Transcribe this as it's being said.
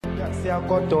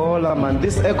Siyakodola, man.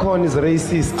 This Econ is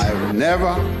racist. I've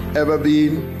never, ever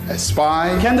been a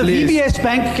spy. Can the VBS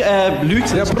Bank loot?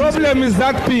 The problem is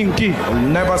that Pinky. I'll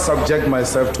never subject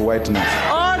myself to whiteness.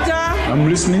 Order. I'm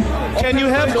listening. Can you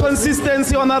have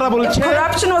consistency, Honorable Chair?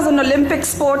 Corruption was an Olympic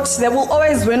sport. They will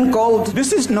always win gold.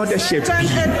 This is not a shape.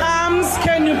 At arms,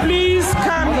 can you please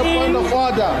come in? Point of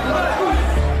order.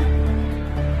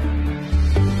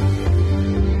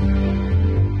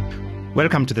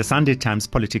 Welcome to the Sunday Times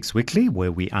Politics Weekly,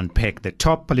 where we unpack the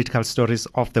top political stories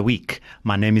of the week.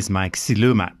 My name is Mike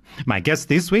Siluma. My guests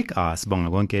this week are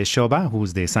Sibongabonke Shoba,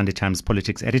 who's the Sunday Times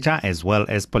Politics Editor, as well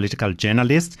as political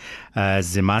journalist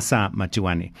Zimasa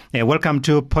Matiwani. Welcome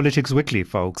to Politics Weekly,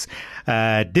 folks.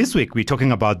 This week, we're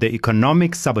talking about the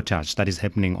economic sabotage that is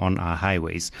happening on our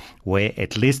highways, where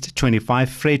at least 25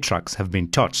 freight trucks have been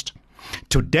touched.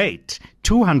 To date,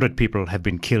 200 people have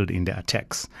been killed in the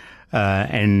attacks.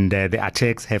 And the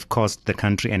attacks have cost the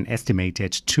country an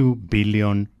estimated 2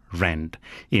 billion rand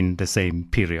in the same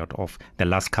period of the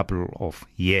last couple of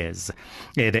years.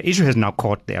 The issue has now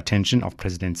caught the attention of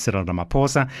President Cyril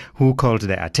Ramaphosa, who called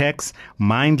the attacks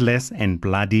mindless and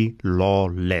bloody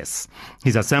lawless.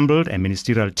 He's assembled a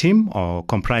ministerial team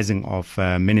comprising of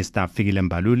Minister Fikile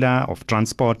Mbalula of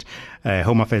Transport,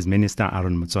 Home Affairs Minister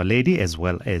Aaron Motsoaledi, as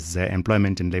well as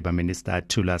Employment and Labour Minister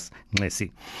Thulas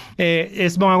Nxesi.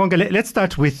 Let's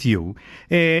start with you.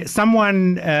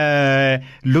 Someone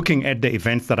looking at the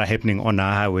events that are happening on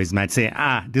our highways might say,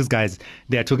 these guys,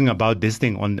 they are talking about this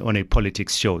thing on a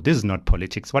politics show. This is not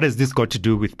politics. What has this got to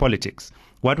do with politics?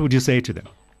 What would you say to them?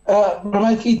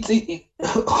 Mike,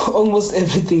 almost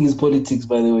everything is politics,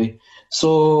 by the way.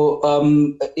 So,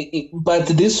 but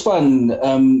this one,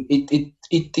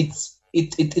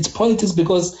 it's politics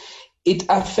because it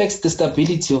affects the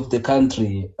stability of the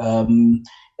country, and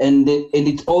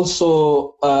it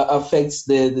also affects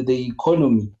the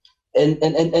economy. And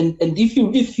if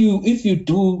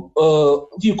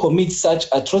you commit such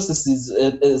atrocities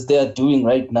as they are doing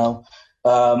right now,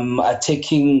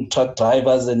 attacking truck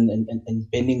drivers and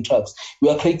banning trucks, you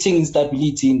are creating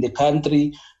instability in the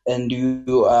country, and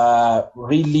you are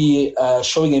really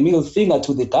showing a middle finger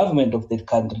to the government of that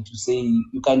country to say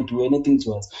you can't do anything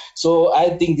to us. So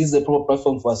I think this is a proper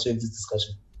platform for us to have this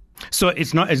discussion. So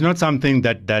it's not something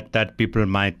that people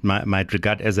might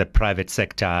regard as a private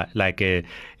sector, like a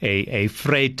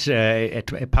freight,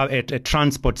 a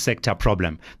transport sector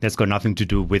problem that's got nothing to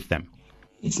do with them.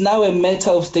 It's now a matter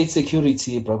of state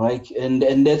security, Mike, and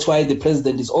that's why the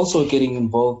president is also getting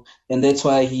involved, and that's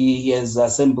why he has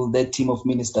assembled that team of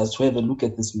ministers to have a look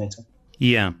at this matter.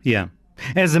 Yeah.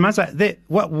 As a matter,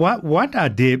 what are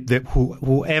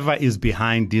whoever is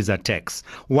behind these attacks?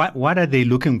 What are they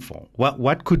looking for?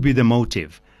 What could be the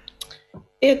motive?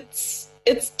 It's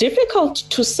difficult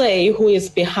to say who is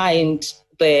behind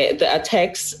the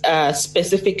attacks,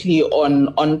 specifically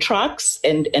on trucks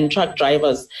and truck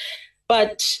drivers.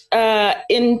 But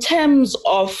in terms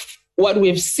of what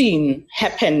we've seen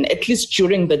happen, at least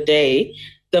during the day,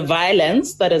 the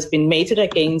violence that has been meted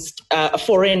against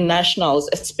foreign nationals,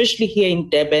 especially here in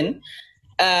Durban,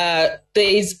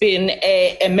 there's been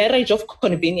a marriage of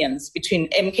convenience between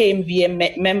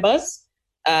MKMVM members,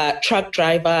 truck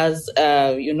drivers,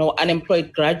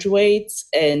 unemployed graduates,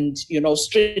 and,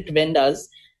 street vendors.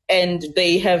 And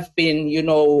they have been,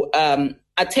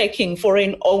 attacking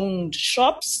foreign-owned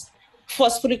shops,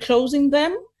 forcefully closing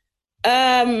them.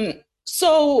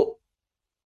 So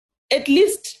at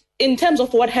least in terms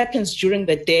of what happens during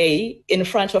the day in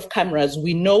front of cameras,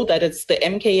 we know that it's the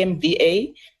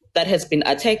MKMVA that has been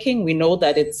attacking. We know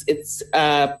that it's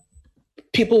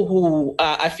people who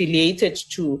are affiliated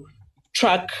to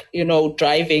truck,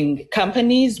 driving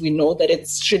companies. We know that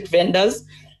it's street vendors.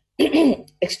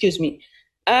 Excuse me.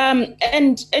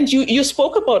 And you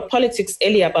spoke about politics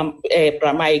earlier,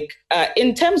 Mike.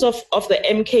 In terms of the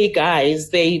MK guys,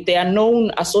 they are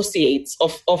known associates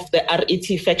of the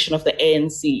RET faction of the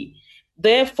ANC.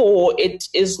 Therefore, it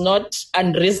is not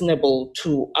unreasonable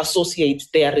to associate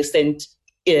their recent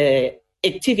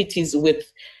activities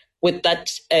with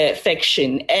that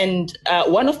faction. And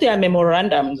one of their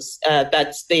memorandums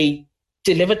that they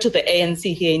delivered to the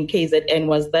ANC here in KZN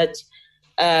was that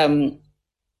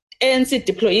ANC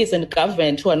deployees and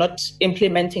government who are not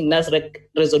implementing NASREC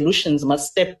resolutions must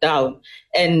step down.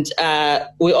 And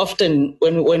we often,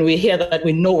 when we hear that,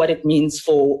 we know what it means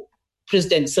for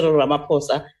President Cyril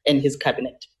Ramaphosa and his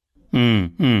cabinet.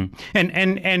 And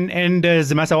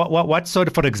Zimasa, what sort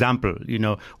of, for example,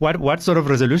 what sort of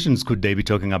resolutions could they be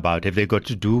talking about? Have they got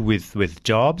to do with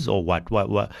jobs or what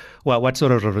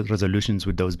sort of resolutions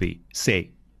would those be?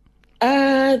 Say.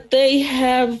 They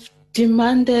have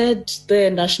demanded the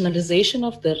nationalization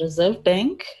of the Reserve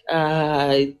Bank,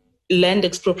 land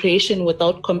expropriation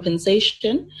without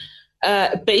compensation,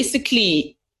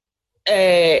 basically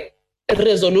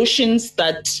resolutions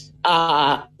that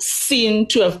are seen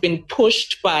to have been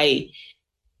pushed by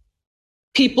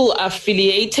people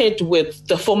affiliated with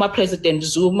the former President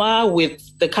Zuma, with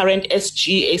the current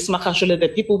SG, Ace Magashule, the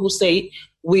people who say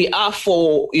we are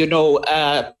for,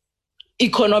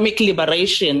 economic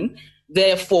liberation,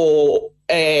 therefore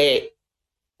we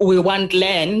want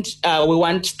land, we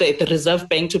want the Reserve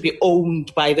Bank to be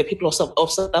owned by the people of South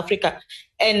Africa.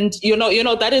 And,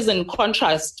 that is in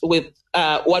contrast with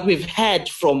what we've had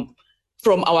from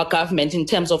our government in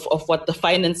terms of what the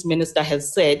finance minister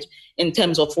has said, in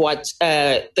terms of what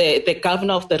the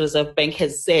governor of the Reserve Bank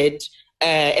has said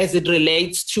as it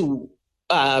relates to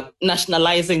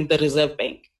nationalizing the Reserve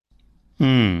Bank.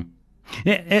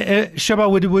 Shoba,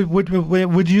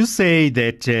 would you say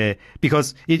that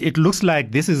because it looks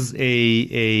like this is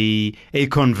a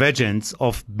convergence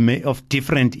of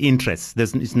different interests.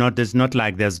 There's not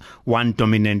like there's one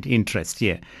dominant interest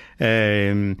here.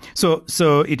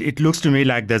 So it looks to me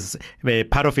like there's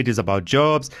part of it is about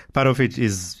jobs, part of it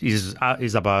is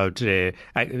about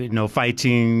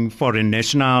fighting foreign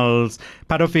nationals.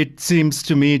 Part of it seems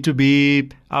to me to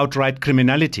be outright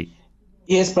criminality.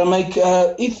 Yes, but Mike,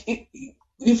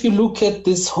 if you look at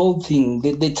this whole thing,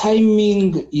 the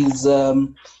timing is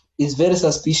very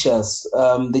suspicious.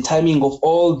 The timing of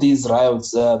all these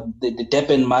riots, the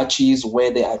Durban marches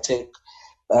where they attack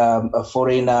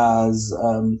foreigners,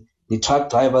 the truck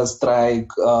drivers strike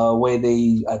where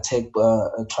they attack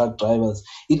truck drivers.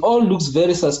 It all looks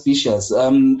very suspicious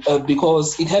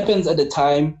because it happens at a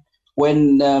time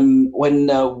when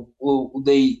there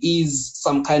is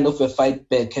some kind of a fight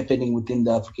back happening within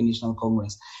the African National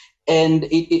Congress. And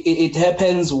it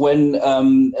happens when,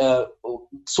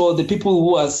 so the people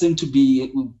who are seen to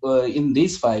be in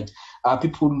this fight are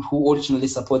people who originally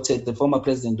supported the former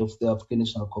president of the African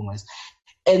National Congress.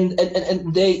 And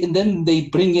then they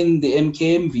bring in the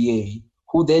MKMVA,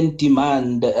 who then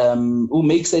who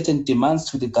make certain demands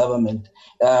to the government.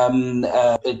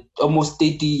 Almost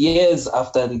 30 years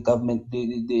after the government,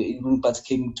 the ruling party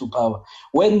came to power,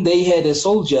 when they had a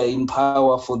soldier in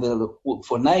power for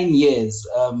 9 years,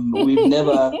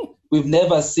 we've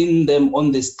never seen them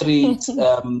on the street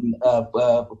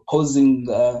causing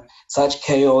such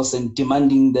chaos and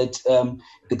demanding that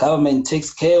the government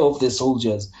takes care of the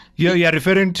soldiers. You're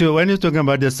referring to, when you're talking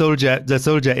about the soldier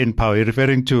in power, you're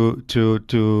referring to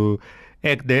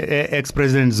the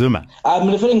ex-President Zuma? I'm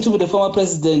referring to the former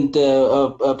President,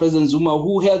 President Zuma,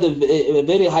 who held a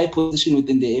very high position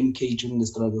within the MK during the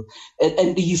struggle.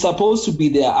 And he's supposed to be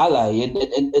their ally.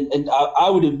 And I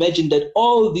would imagine that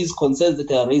all these concerns that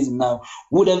they are raising now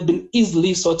would have been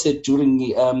easily sorted during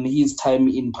his time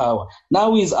in power.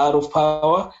 Now he's out of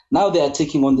power. Now they are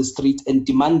taking on the street and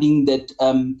demanding that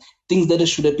things that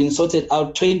should have been sorted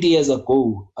out 20 years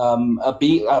ago are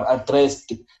being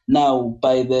addressed now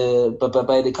by the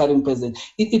current president.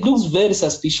 It looks very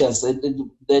suspicious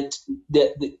that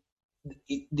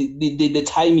the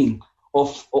timing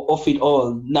of it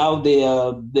all. Now they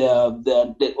are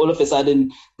all of a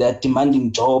sudden they're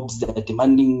demanding jobs. They're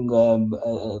demanding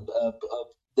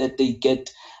that they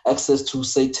get access to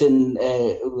certain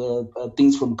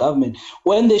things from government,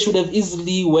 when they should have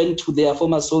easily went to their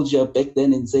former soldier back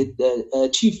then and said,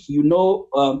 Chief,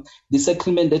 the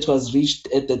settlement that was reached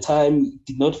at the time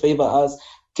did not favor us.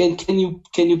 Can you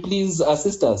please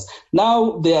assist us?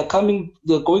 Now they're going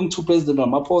to President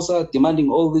Ramaphosa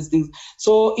demanding all these things.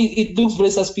 So it looks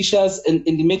very suspicious, and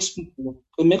it makes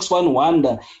one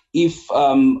wonder if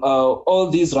all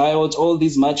these riots, all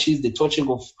these marches, the torching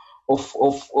of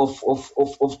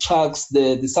trucks,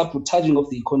 the sabotaging of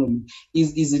the economy,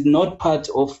 is it not part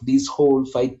of this whole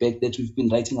fight back that we've been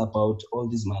writing about all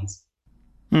these months?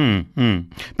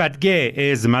 But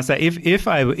Masa,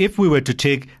 if we were to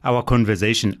take our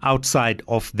conversation outside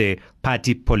of the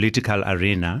party political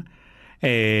arena,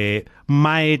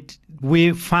 might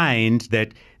we find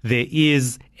that there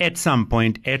is at some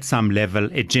point, at some level,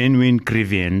 a genuine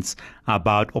grievance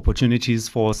about opportunities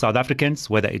for South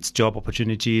Africans, whether it's job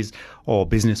opportunities or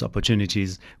business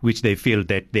opportunities, which they feel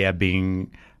that they are being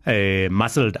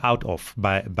muscled out of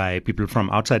by people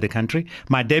from outside the country?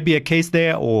 Might there be a case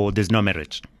there, or there's no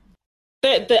merit?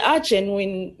 There are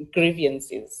genuine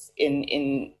grievances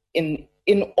in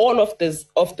all of the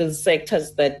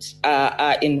sectors that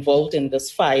are involved in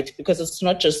this fight, because it's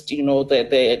not just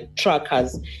the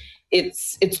truckers.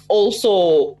 It's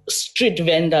also street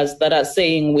vendors that are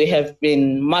saying we have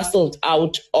been muscled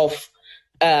out of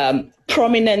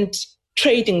prominent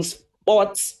trading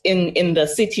spots in the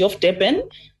city of Durban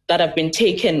that have been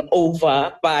taken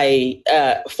over by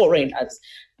foreigners.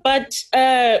 But,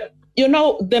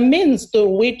 the means through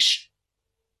which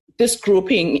this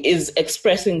grouping is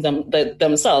expressing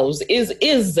themselves is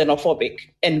xenophobic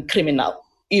and criminal,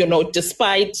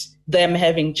 despite them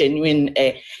having genuine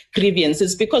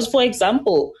grievances. Because, for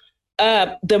example,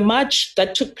 the march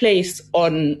that took place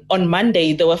on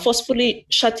Monday, they were forcefully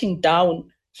shutting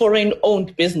down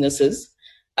foreign-owned businesses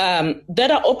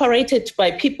that are operated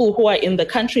by people who are in the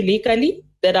country legally,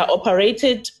 that are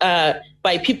operated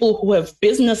by people who have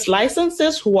business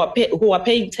licenses, who are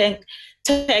paying tax.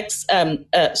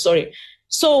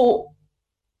 So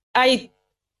I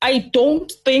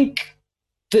don't think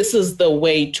this is the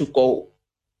way to go.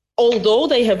 Although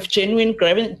they have genuine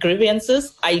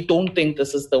grievances, I don't think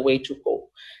this is the way to go.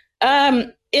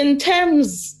 In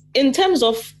terms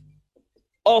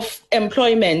of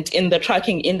employment in the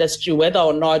trucking industry, whether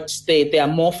or not there are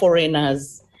more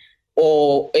foreigners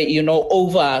or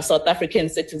over South African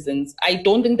citizens, I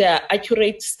don't think there are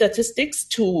accurate statistics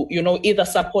to either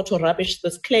support or rubbish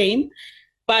this claim.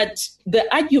 But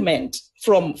the argument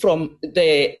from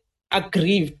the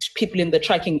aggrieved people in the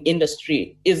trucking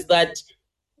industry is that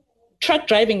truck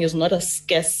driving is not a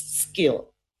scarce skill.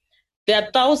 There are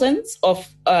thousands of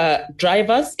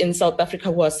drivers in South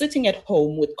Africa who are sitting at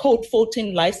home with Code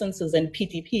 14 licenses and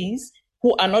PTPs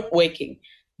who are not working.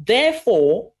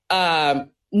 Therefore,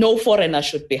 no foreigner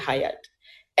should be hired.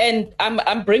 And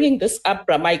I'm bringing this up,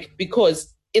 Mike,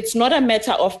 because it's not a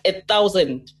matter of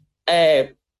 1,000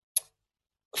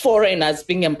 foreigners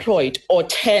being employed or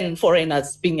 10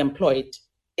 foreigners being employed.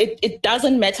 It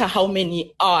doesn't matter how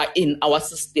many are in our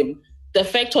system. The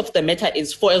fact of the matter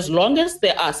is, for as long as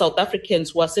there are South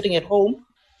Africans who are sitting at home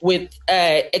with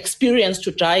experience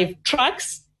to drive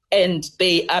trucks and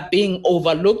they are being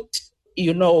overlooked,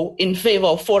 in favor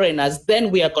of foreigners, then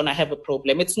we are going to have a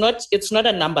problem. It's not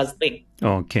a numbers thing.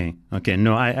 Okay.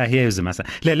 No, I hear you, Zimasa.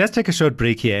 Let's take a short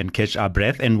break here and catch our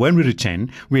breath. And when we return,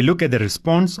 we look at the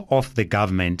response of the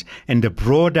government and the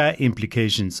broader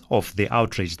implications of the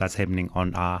outrage that's happening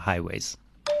on our highways.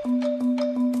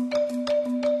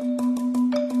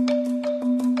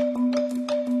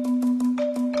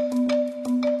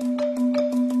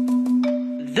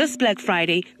 This Black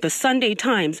Friday, the Sunday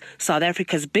Times, South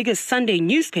Africa's biggest Sunday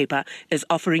newspaper, is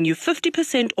offering you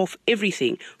 50% off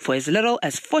everything for as little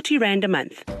as 40 Rand a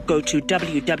month. Go to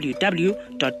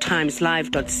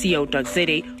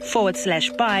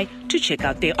www.timeslive.co.za/buy to check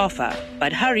out their offer.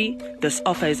 But hurry, this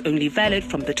offer is only valid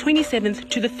from the 27th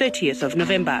to the 30th of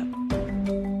November.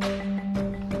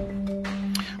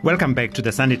 Welcome back to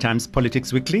the Sunday Times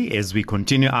Politics Weekly as we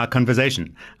continue our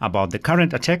conversation about the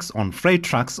current attacks on freight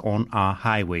trucks on our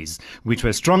highways, which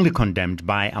were strongly condemned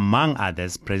by, among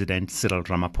others, President Cyril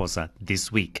Ramaphosa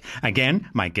this week. Again,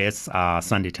 my guests are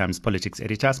Sunday Times Politics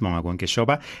editor Sibonga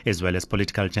Shoba, as well as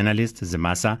political journalist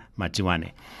Zimasa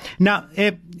Matiwane. Now,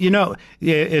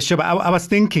 Shoba, I was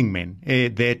thinking,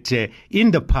 that in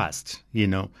the past,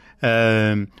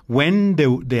 when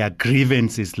there are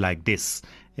grievances like this,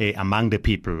 among the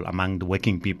people, among the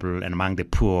working people and among the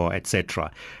poor, etc.,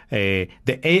 the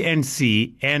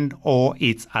ANC and or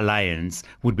its alliance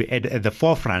would be at the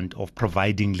forefront of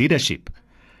providing leadership.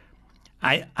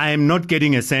 I am not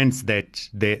getting a sense that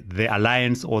the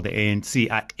alliance or the ANC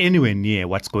are anywhere near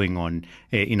what's going on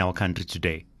in our country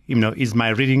today. Is my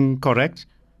reading correct?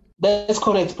 That's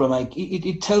correct, Bro Mike.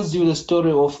 It tells you the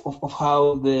story of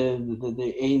how the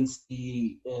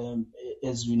ANC,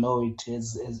 as we know it,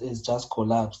 has just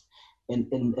collapsed, and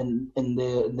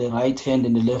the right hand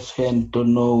and the left hand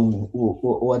don't know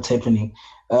what's happening.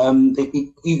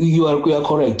 You are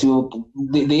correct.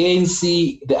 The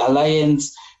ANC, the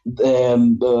alliance,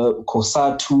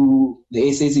 COSATU, the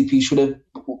SACP should have.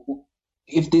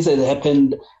 If this had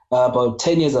happened about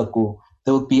 10 years ago,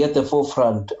 they would be at the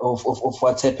forefront of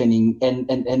what's happening, and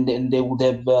they would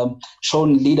have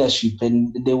shown leadership,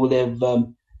 and they would have.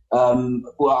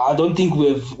 I don't think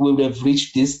we would have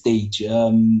reached this stage.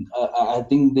 I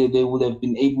think they would have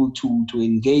been able to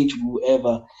engage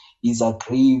whoever is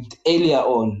aggrieved earlier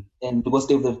on, and because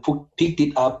they would have picked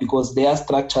it up, because their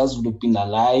structures would have been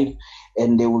alive,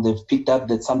 and they would have picked up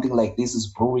that something like this is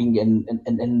brewing, and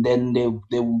then they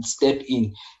would step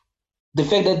in. The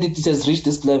fact that it has reached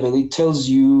this level, it tells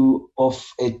you of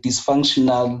a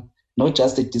dysfunctional, not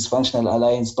just a dysfunctional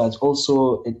alliance, but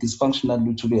also a dysfunctional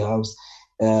Luthuli House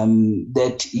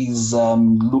that is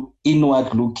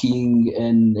inward looking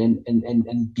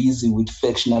and busy with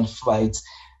factional fights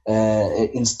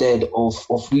instead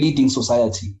of leading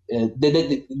society.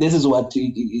 This is what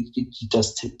it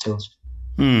just tells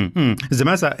you.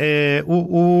 Zimasa,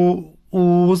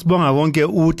 Usibonga wonke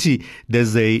uthi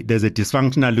there's a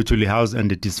dysfunctional Luthuli House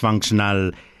and a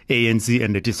dysfunctional ANC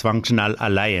and a dysfunctional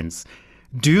alliance.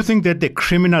 Do you think that the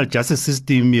criminal justice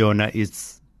system, Yona,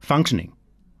 is functioning?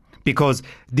 Because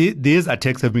these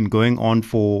attacks have been going on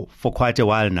for quite a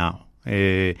while now,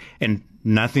 and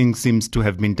nothing seems to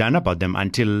have been done about them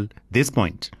until this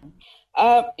point.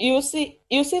 You see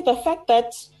the fact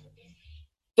that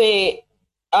there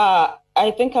are,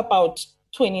 I think, about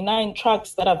 29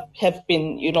 trucks that have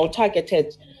been,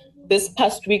 targeted this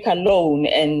past week alone,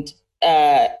 and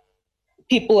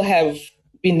people have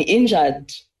been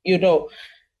injured.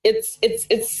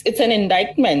 It's an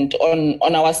indictment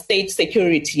on our state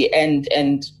security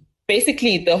and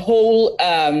basically the whole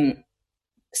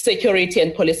security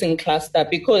and policing cluster,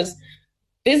 because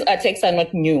these attacks are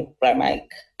not new, right,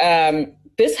 Mike?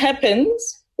 This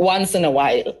happens once in a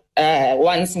while,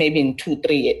 once maybe in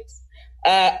 2-3 years.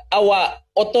 Our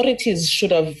authorities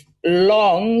should have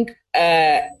long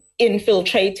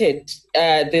infiltrated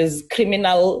these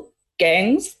criminal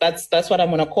gangs. That's what I'm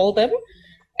going to call them,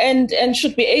 and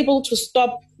should be able to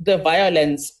stop the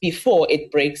violence before it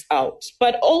breaks out.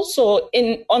 But also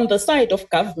on the side of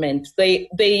government,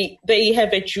 they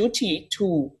have a duty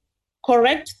to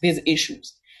correct these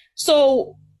issues.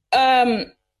 So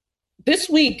this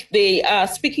week they are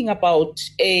speaking about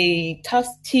a task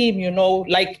team,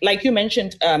 like you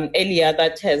mentioned earlier,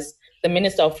 that has the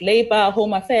Minister of Labour,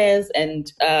 Home Affairs,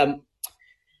 and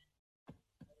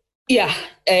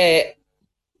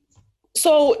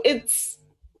so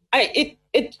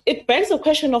it begs the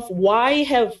question of why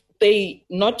have they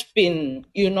not been,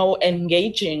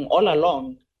 engaging all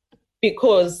along?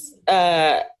 Because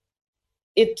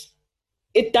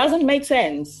it doesn't make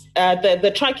sense.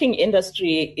 The trucking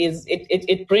industry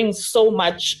it brings so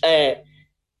much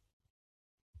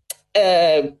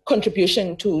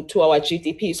contribution to our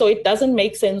GDP. So it doesn't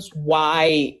make sense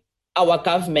why our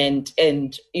government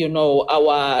and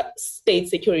our state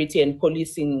security and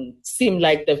policing seem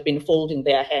like they've been folding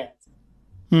their hands.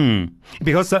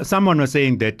 Because someone was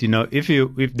saying that if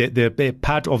the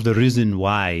part of the reason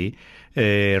why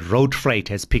road freight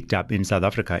has picked up in South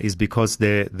Africa is because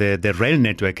the rail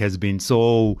network has been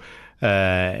so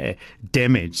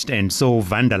damaged and so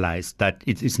vandalized that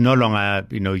it's no longer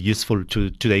useful to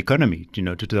the economy,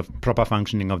 to the proper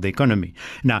functioning of the economy.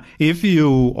 Now, if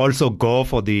you also go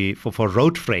for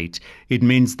road freight, it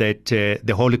means that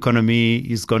the whole economy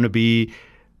is going to be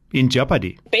in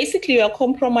jeopardy. Basically, you are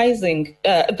compromising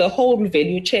the whole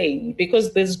value chain,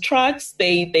 because these trucks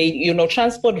they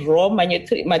transport raw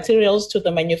materials to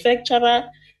the manufacturer,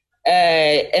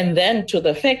 and then to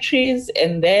the factories,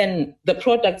 and then the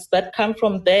products that come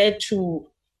from there to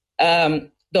the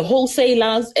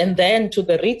wholesalers, and then to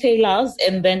the retailers,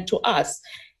 and then to us.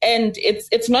 And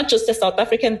it's not just a South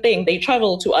African thing. They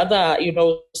travel to other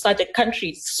SADC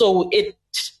countries. So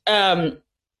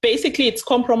basically it's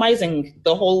compromising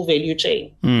the whole value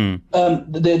chain.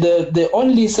 The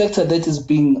only sector that is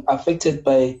being affected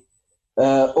by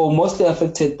or mostly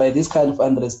affected by this kind of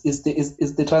unrest is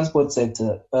the transport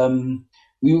sector.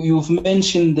 You've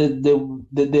mentioned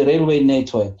the railway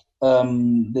network,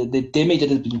 the damage that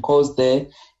has been caused there,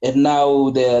 and now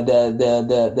they're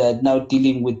now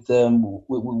dealing with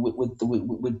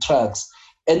trucks.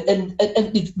 And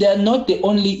they are not the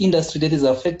only industry that is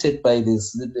affected by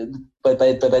this, by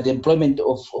the employment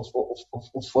of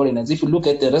foreigners. If you look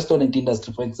at the restaurant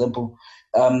industry, for example,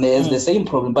 there's the same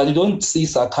problem, but you don't see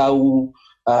Sakau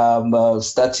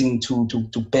starting to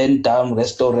burn down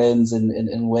restaurants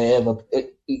and wherever.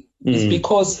 It's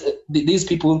because these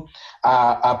people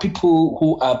are people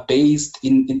who are based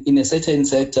in a certain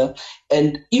sector.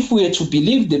 And if we are to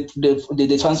believe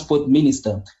the transport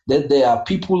minister, that there are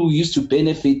people who used to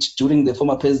benefit during the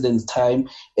former president's time,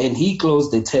 and he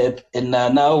closed the tap and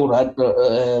are now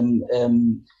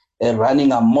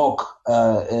running amok,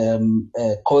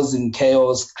 causing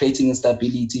chaos, creating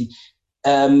instability.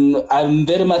 I'm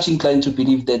very much inclined to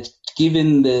believe that,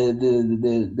 given the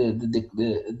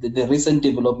recent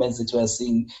developments that we are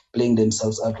seeing playing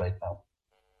themselves out right now.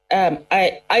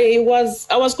 I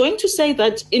was going to say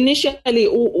that initially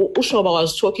Ushoba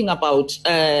was talking about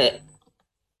the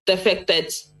fact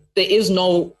that there is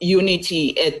no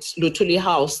unity at Luthuli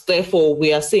House. Therefore,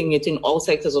 we are seeing it in all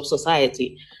sectors of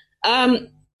society.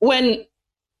 When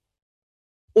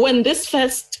this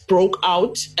first broke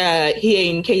out here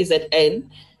in KZN,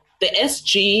 the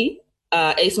SG,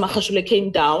 Ace Magashule,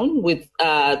 came down with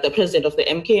the president of the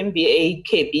MKMVA,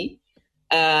 Kebi,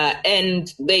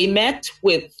 and they met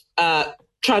with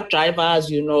truck drivers,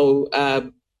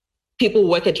 people who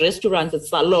work at restaurants, at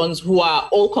salons, who are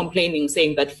all complaining,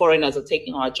 saying that foreigners are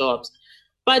taking our jobs.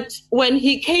 But when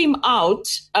he came out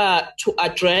to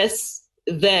address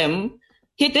them,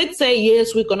 he did say,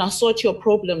 yes, we're going to sort your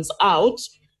problems out.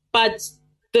 But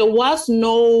there was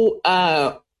no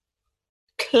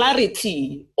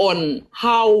clarity on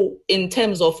how, in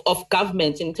terms of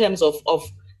government, in terms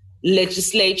of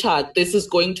legislature, this is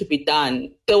going to be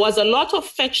done. There was a lot of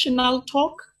factional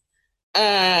talk.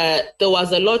 There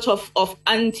was a lot of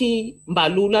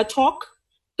anti-Mbalula talk.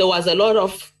 There was a lot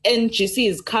of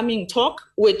NGCs coming talk,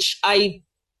 which I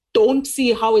don't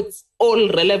see how it's all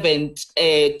relevant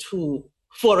to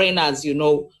foreigners,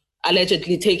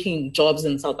 allegedly taking jobs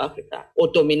in South Africa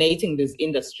or dominating these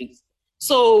industries.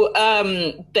 So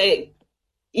the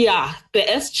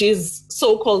SG's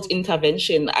so-called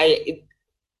intervention,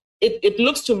 it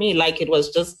looks to me like it was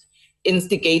just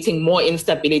instigating more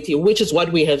instability, which is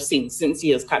what we have seen since he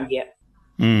has come here.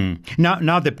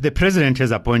 Now the president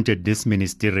has appointed this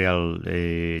ministerial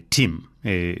team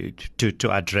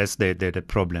to address the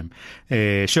problem.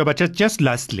 Sure, but just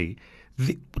lastly,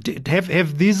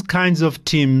 have these kinds of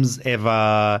teams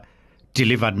ever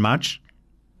delivered much?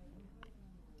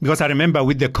 Because I remember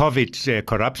with the COVID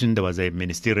corruption, there was a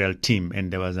ministerial team,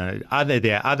 and there are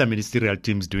other ministerial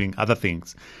teams doing other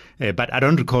things. But I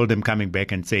don't recall them coming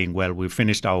back and saying, well, we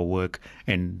finished our work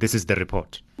and this is the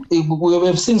report. We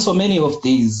have seen so many of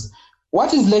these.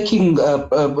 What is lacking,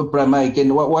 Bramike,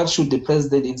 and what should the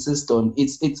president insist on?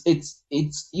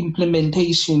 It's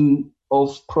implementation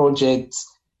of projects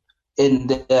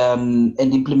and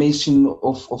implementation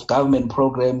of government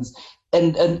programs.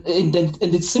 And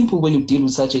it's simple when you deal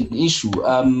with such an issue.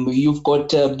 You've got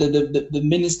the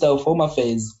Minister of Home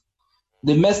Affairs,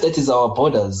 the mess that is our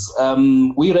borders.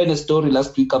 We ran a story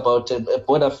last week about a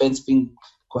border fence being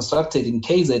constructed in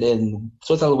KZN,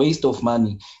 total waste of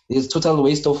money. There's total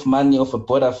waste of money of a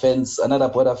border fence, another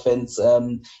border fence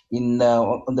on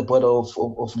the border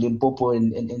of Limpopo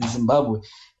in Zimbabwe.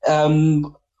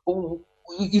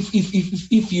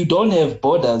 If you don't have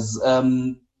borders,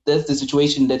 that's the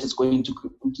situation that is going to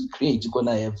create. You're going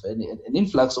to have an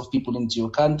influx of people into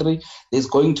your country. There's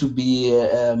going to be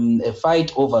a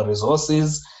fight over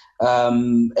resources,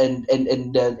 and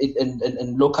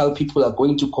local people are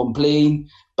going to complain.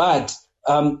 But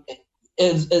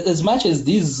as much as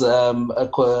these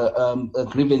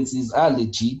grievances are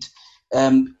legit,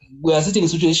 we are sitting in a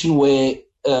situation where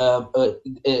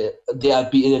they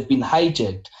have been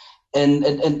hijacked,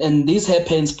 and this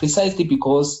happens precisely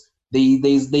because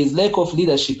there's lack of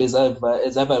leadership, as I've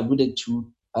alluded to,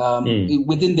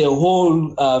 within the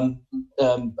whole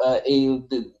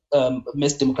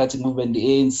Mass Democratic Movement, the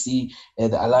ANC,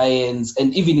 the Alliance,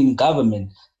 and even in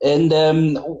government. And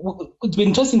it's been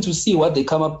interesting to see what they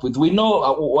come up with. We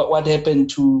know what happened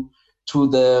to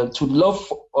the law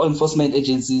enforcement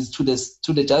agencies, to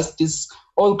the justice,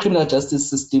 all criminal justice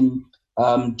system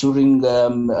during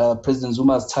President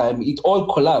Zuma's time. It all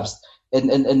collapsed. And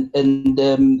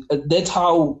that's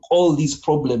how all these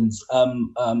problems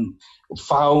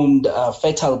found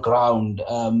fertile ground,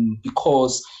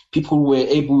 because people were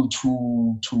able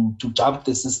to jump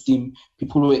the system.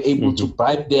 People were able to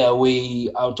bribe their way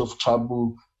out of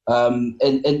trouble. And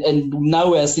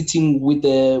now we are sitting with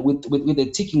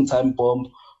a ticking time bomb,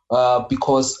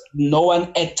 because no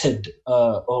one acted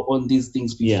on these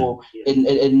things before,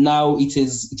 and now it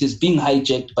is being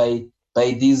hijacked by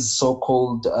these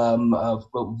so-called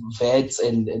vets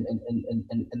and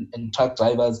truck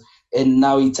drivers, and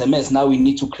now it's a mess. Now we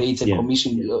need to create a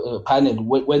commission panel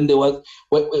when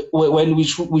we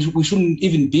shouldn't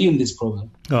even be in this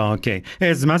problem. Oh, okay.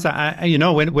 As Masa,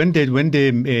 when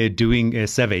they doing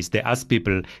surveys, they ask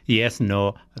people yes,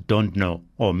 no, don't know,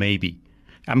 or maybe.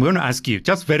 I'm going to ask you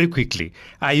just very quickly: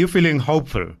 are you feeling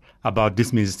hopeful about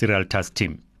this ministerial task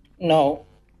team? No.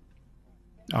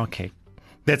 Okay.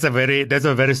 That's a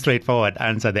very straightforward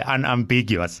answer, the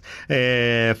unambiguous.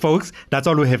 Folks, that's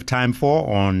all we have time for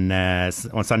on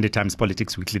Sunday Times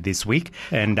Politics Weekly this week.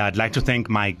 And I'd like to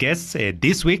thank my guests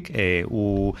this week,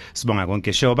 Sibonga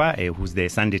Gonke Shoba, who's the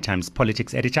Sunday Times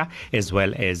Politics editor, as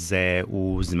well as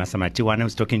Uzimasa Matiwana,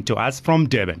 who's talking to us from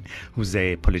Durban, who's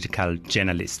a political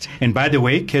journalist. And by the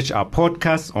way, catch our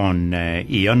podcast on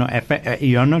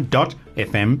iono.fm,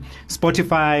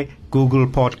 Spotify, Google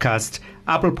Podcast,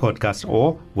 Apple Podcast,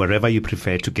 or wherever you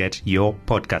prefer to get your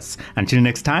podcasts. Until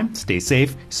next time, stay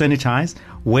safe, sanitize,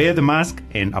 wear the mask,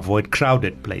 and avoid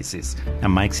crowded places.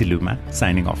 I'm Mike Siluma,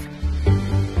 signing off.